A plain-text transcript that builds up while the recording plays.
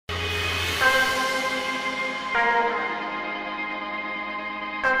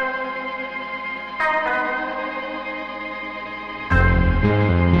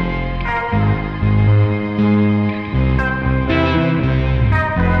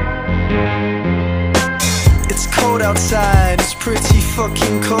outside, it's pretty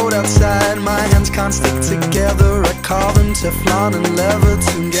fucking cold outside. My hands can't stick together, I carve them Teflon and leather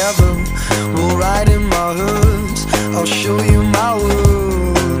together. We'll ride in my hoods, I'll show you my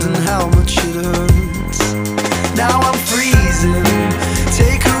world and how much it hurts. Now I'm freezing,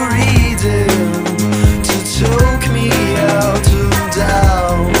 take a reading to choke me out of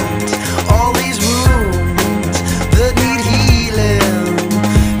doubt. All these wounds that need healing,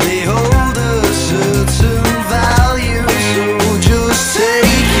 they hold a certain value. So just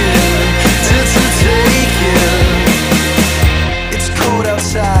take it, take it. It's cold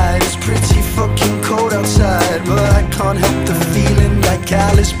outside, it's pretty fucking cold outside, but I can't help the feeling like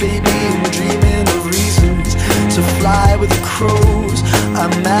Alice, baby. I'm dreaming of reasons to fly with the crows.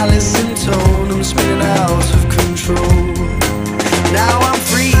 I'm Alice in tone, I'm spinning out of control. Now I'm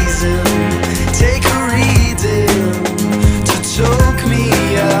freezing, take a reading to choke me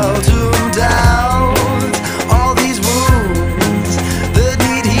out of doubt. All these wounds that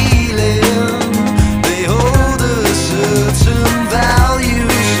need healing, they hold a certain value.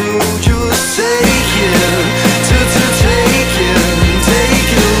 So just take it,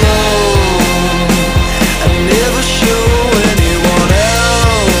 take it low, and never show anyone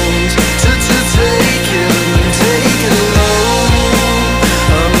else. Take it low.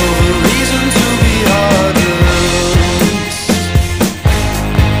 I'm over reason to be heartless.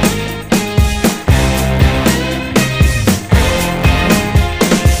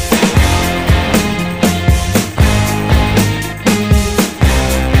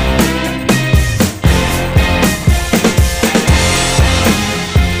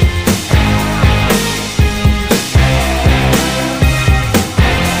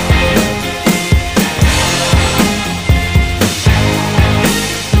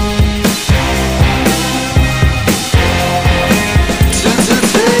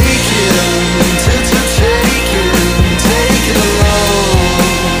 Take it low,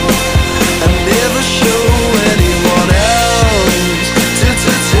 and never show anyone else.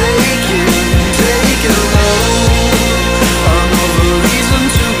 Take it low. I'm over reason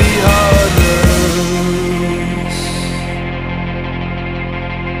to be heartless.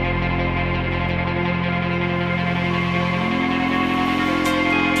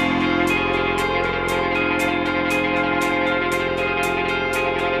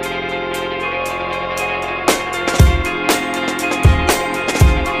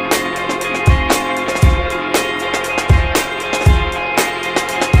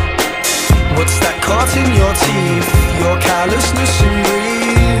 What's that caught in your teeth? Your callousness and